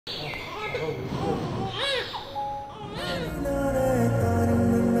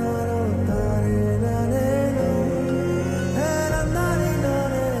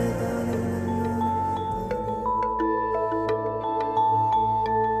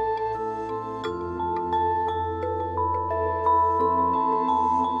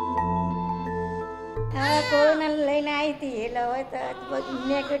Corona લઈને આવી હતી એટલે હવે તો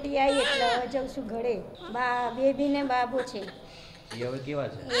નેગેટિવ આવી એટલે હવે જઉં છું ઘરે. બેબી ને બાબુ છે. એ હવે કેવા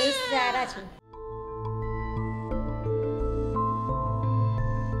છે? એ સારા છે.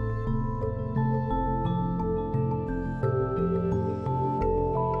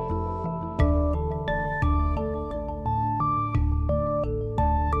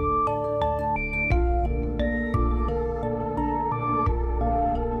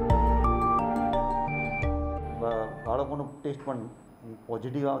 બાળકોનો ટેસ્ટ પણ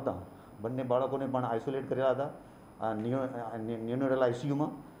પોઝિટિવ આવતા બંને બાળકોને પણ આઇસોલેટ કરેલા હતા ન્યુનેટલ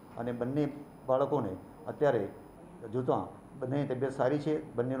આઈસીયુમાં, અને બંને બાળકોને અત્યારે જોતાં બંનેની તબિયત સારી છે,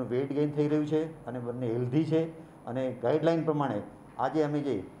 બંનેનું વેઇટ ગેઇન થઈ રહ્યું છે અને બંને હેલ્ધી છે. અને ગાઈડલાઇન પ્રમાણે આજે અમે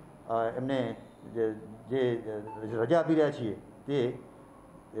જે એમને જે રજા આપી રહ્યા છીએ તે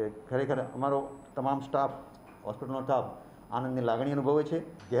ખરેખર અમારો તમામ સ્ટાફ, હોસ્પિટલનો સ્ટાફ આનંદની લાગણી અનુભવે છે.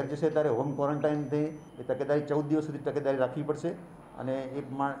 ઘેર જશે ત્યારે હોમ ક્વોરન્ટાઇનથી એ તકેદારી 14 દિવસ સુધી તકેદારી રાખવી પડશે, અને એ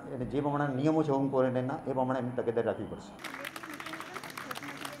પ્રમાણે જે પ્રમાણે નિયમો છે હોમ ક્વોરન્ટાઇનના એ પ્રમાણે એમની તકેદારી રાખવી પડશે.